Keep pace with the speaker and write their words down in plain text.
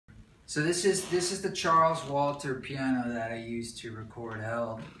So this is the Charles Walter piano that I used to record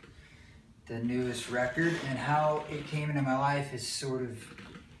Hell, the newest record, and how it came into my life is sort of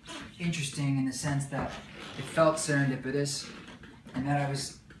interesting in the sense that it felt serendipitous, and that I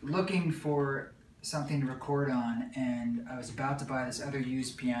was looking for something to record on, and I was about to buy this other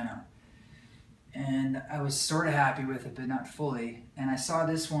used piano. And I was sort of happy with it, but not fully. And I saw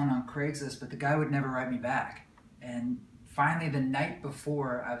this one on Craigslist, but the guy would never write me back. And finally, the night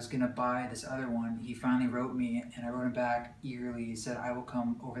before I was going to buy this other one, he finally wrote me, and I wrote him back eagerly. He said, I will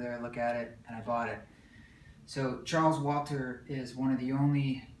come over there and look at it, and I bought it. So Charles Walter is one of the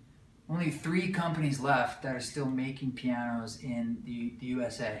only 3 companies left that are still making pianos in the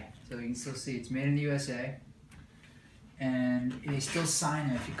USA. So you can still see it's made in the USA. And they still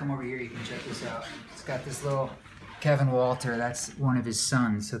sign it. If you come over here, you can check this out. It's got this little Kevin Walter, that's one of his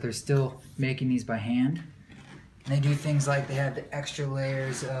sons. So they're still making these by hand. And they do things like they have the extra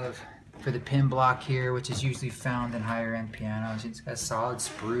layers for the pin block here, which is usually found in higher end pianos. It's got solid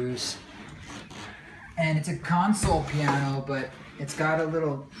spruce. And it's a console piano, but it's got a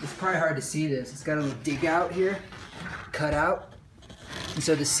little, it's probably hard to see this, it's got a little dig out here, cut out. And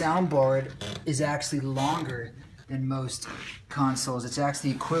so the soundboard is actually longer than most consoles. It's actually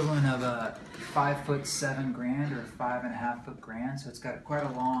equivalent of a 5'7" grand or 5.5 foot grand. So it's got quite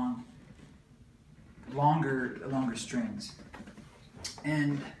a longer strings.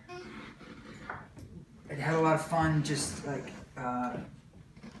 And it had a lot of fun just like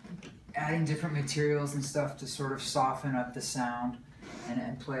adding different materials and stuff to sort of soften up the sound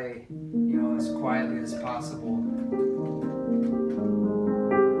and play, as quietly as possible.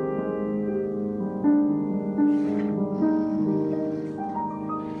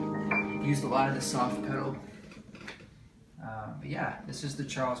 Used a lot of the soft pedal. But yeah, this is the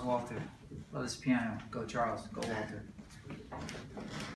Charles Walter. Love this piano. Go Charles. Go Walter.